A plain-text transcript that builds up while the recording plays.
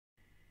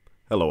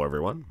Hello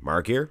everyone,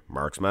 Mark here,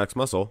 Mark's Max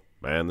Muscle,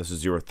 and this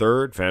is your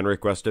third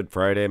fan-requested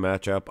Friday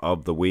matchup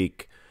of the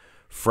week.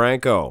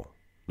 Franco,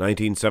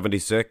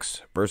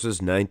 1976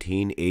 versus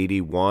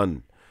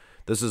 1981.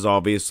 This is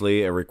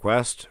obviously a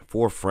request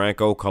for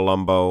Franco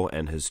Columbu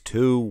and his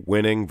two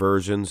winning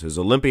versions, his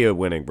Olympia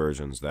winning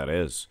versions, that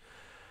is.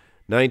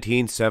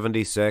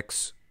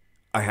 1976,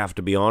 I have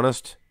to be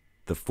honest,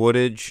 the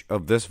footage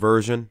of this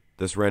version,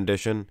 this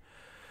rendition,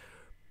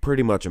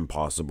 pretty much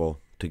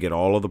impossible to get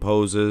all of the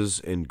poses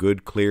in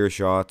good clear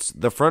shots.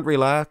 The front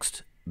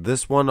relaxed.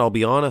 This one, I'll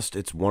be honest,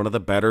 it's one of the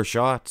better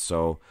shots.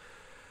 So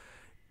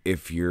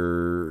if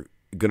you're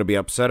going to be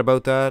upset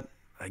about that,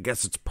 I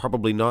guess it's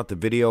probably not the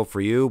video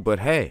for you. But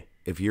hey,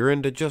 if you're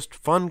into just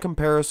fun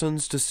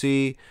comparisons to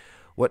see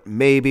what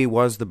maybe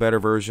was the better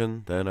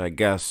version, then I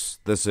guess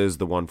this is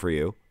the one for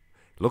you.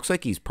 Looks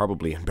like he's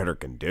probably in better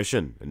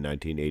condition in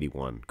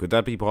 1981. Could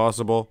that be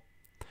possible?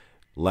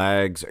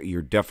 Lags,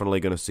 you're definitely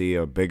going to see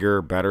a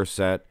bigger, better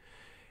set.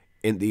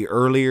 In the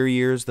earlier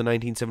years, the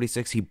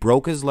 1976, he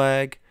broke his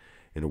leg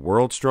in a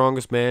World's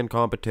Strongest Man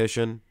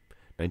competition.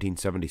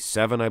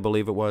 1977, I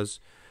believe it was.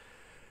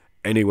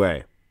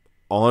 Anyway,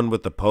 on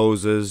with the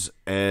poses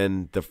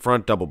and the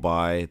front double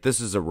by.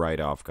 This is a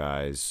write-off,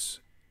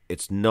 guys.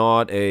 It's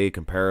not a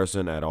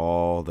comparison at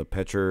all. The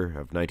picture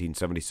of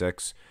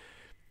 1976.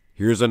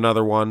 Here's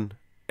another one,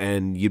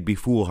 and you'd be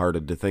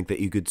foolhardy to think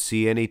that you could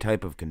see any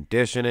type of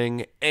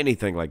conditioning,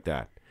 anything like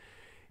that.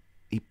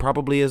 He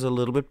probably is a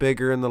little bit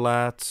bigger in the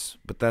lats,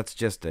 but that's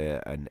just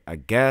a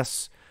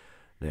guess,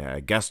 a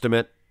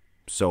guesstimate.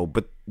 So,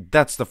 but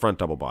that's the front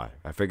double by.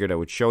 I figured I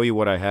would show you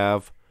what I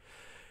have.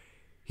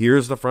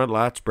 Here's the front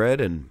lat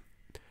spread, and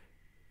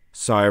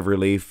sigh of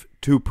relief.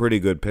 Two pretty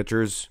good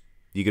pictures.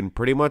 You can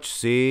pretty much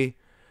see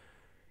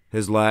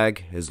his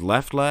leg, his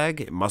left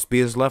leg. It must be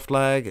his left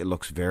leg. It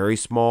looks very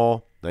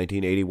small.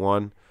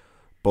 1981.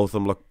 Both of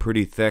them look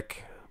pretty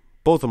thick.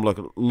 Both of them look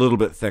a little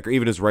bit thicker.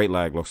 Even his right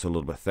leg looks a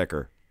little bit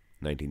thicker.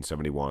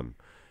 1971.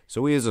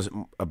 So he is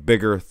a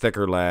bigger,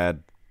 thicker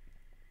lad.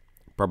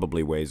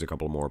 Probably weighs a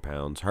couple more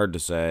pounds. Hard to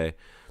say.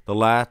 The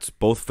lats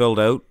both filled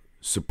out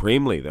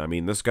supremely. I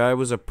mean, this guy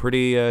was a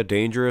pretty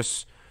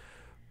dangerous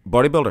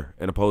bodybuilder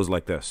in a pose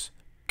like this.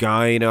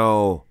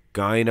 Gyno.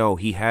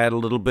 He had a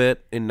little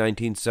bit in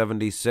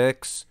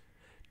 1976.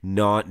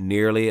 Not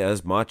nearly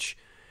as much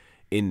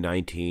in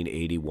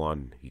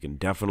 1981. You can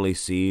definitely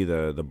see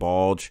the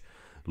bulge.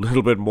 A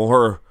little bit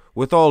more.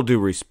 With all due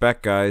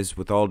respect, guys,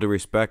 with all due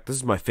respect, this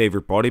is my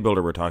favorite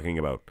bodybuilder we're talking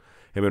about.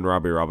 Him and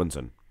Robbie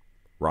Robinson.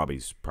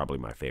 Robbie's probably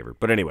my favorite.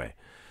 But anyway,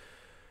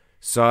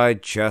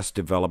 side chest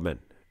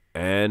development.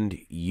 And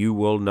you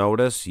will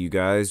notice, you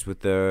guys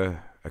with a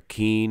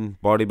keen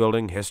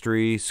bodybuilding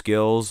history,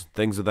 skills,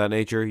 things of that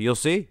nature, you'll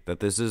see that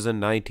this is a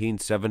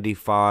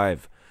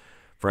 1975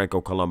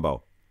 Franco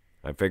Columbu.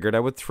 I figured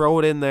I would throw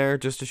it in there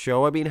just to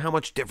show, I mean, how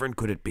much different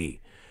could it be?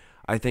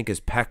 I think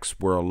his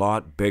pecs were a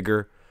lot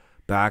bigger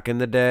back in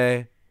the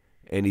day,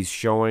 and he's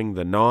showing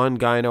the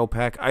non-gyno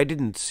pec. I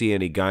didn't see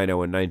any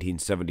gyno in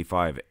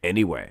 1975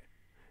 anyway,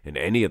 in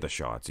any of the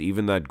shots.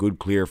 Even that good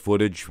clear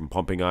footage from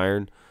Pumping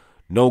Iron,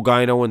 no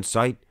gyno in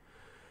sight.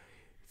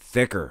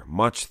 Thicker,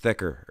 much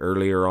thicker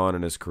earlier on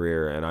in his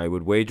career, and I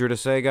would wager to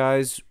say,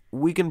 guys,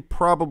 we can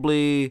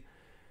probably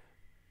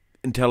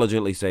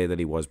intelligently say that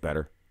he was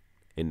better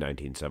in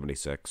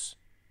 1976.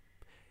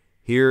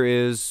 Here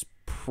is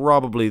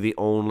probably the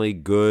only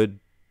good,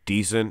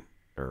 decent,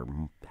 or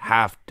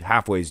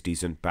halfway's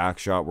decent back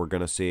shot we're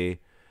going to see.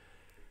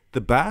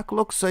 The back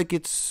looks like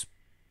it's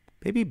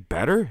maybe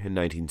better in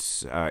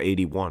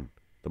 1981.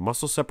 The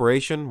muscle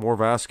separation, more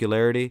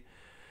vascularity.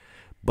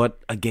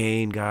 But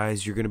again,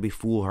 guys, you're going to be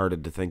foolhardy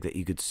to think that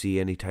you could see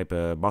any type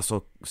of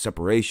muscle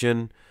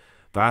separation,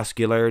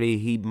 vascularity.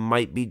 He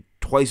might be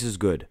twice as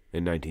good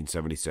in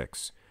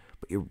 1976.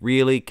 But you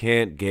really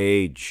can't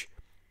gauge.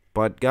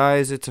 But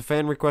guys, it's a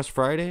fan request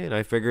Friday, and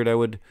I figured I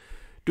would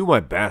do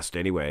my best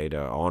anyway to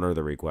honor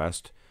the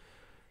request.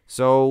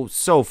 So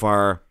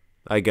far,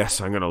 I guess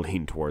I'm going to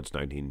lean towards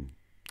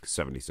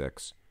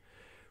 1976.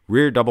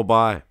 Rear double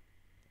by.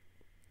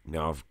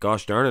 Now,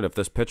 gosh darn it, if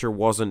this picture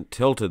wasn't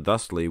tilted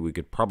thusly, we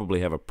could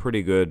probably have a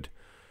pretty good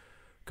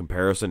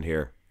comparison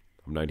here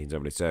from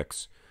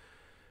 1976.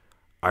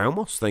 I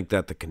almost think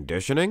that the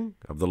conditioning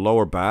of the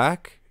lower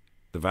back,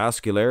 the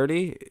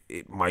vascularity,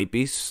 it might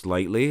be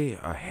slightly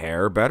a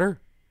hair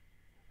better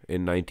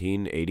in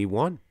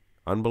 1981.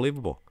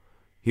 Unbelievable.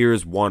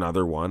 Here's one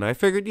other one. I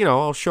figured,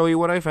 I'll show you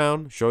what I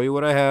found, show you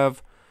what I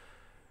have.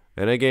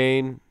 And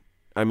again,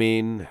 I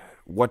mean,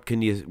 what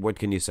can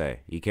you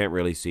say? You can't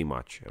really see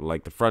much.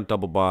 Like the front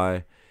double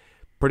by,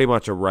 pretty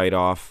much a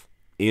write-off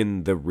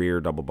in the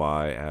rear double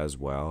by as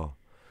well.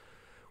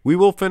 We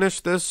will finish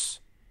this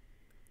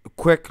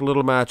quick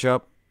little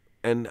matchup.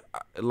 And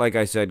like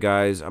I said,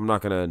 guys, I'm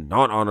not going to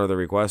not honor the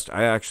request.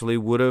 I actually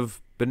would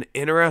have been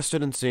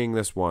interested in seeing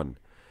this one.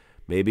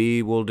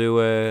 Maybe we'll do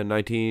a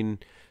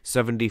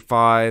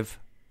 1975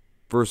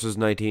 versus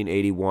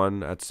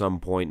 1981 at some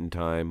point in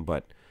time.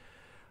 But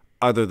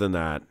other than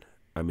that,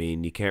 I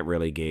mean, you can't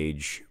really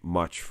gauge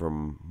much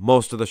from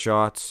most of the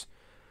shots.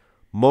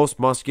 most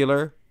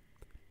muscular.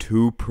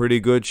 Two pretty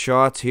good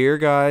shots here,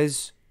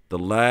 guys. The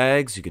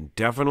legs, you can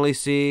definitely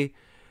see.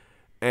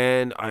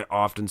 And I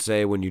often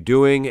say when you're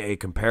doing a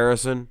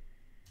comparison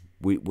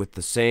with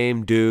the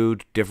same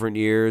dude, different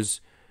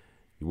years,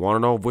 you want to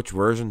know which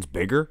version's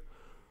bigger?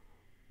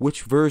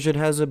 Which version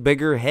has a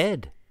bigger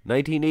head?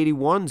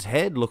 1981's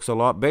head looks a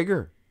lot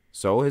bigger.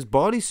 So his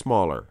body's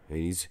smaller. And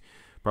he's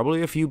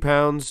probably a few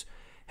pounds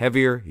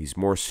heavier. He's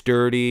more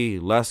sturdy,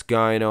 less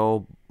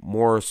gyno,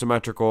 more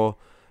symmetrical,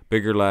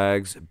 bigger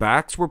legs.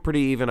 Backs were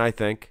pretty even, I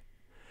think.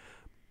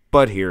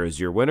 But here is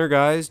your winner,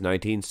 guys.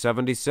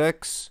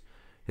 1976.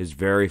 His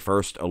very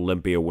first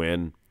Olympia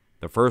win.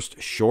 The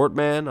first short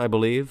man, I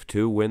believe,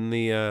 to win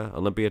the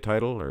Olympia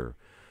title, or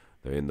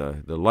in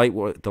the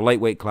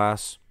lightweight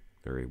class.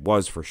 Or he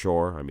was for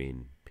sure. I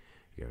mean,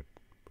 you got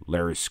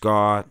Larry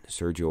Scott,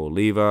 Sergio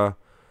Oliva,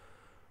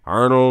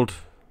 Arnold,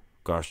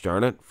 gosh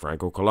darn it,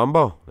 Franco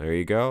Columbu. There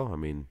you go. I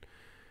mean,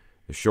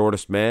 the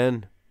shortest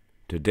man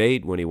to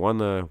date when he won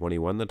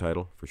the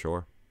title for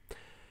sure.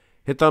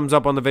 Hit thumbs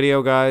up on the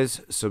video,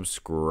 guys.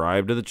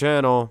 Subscribe to the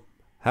channel.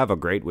 Have a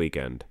great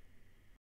weekend.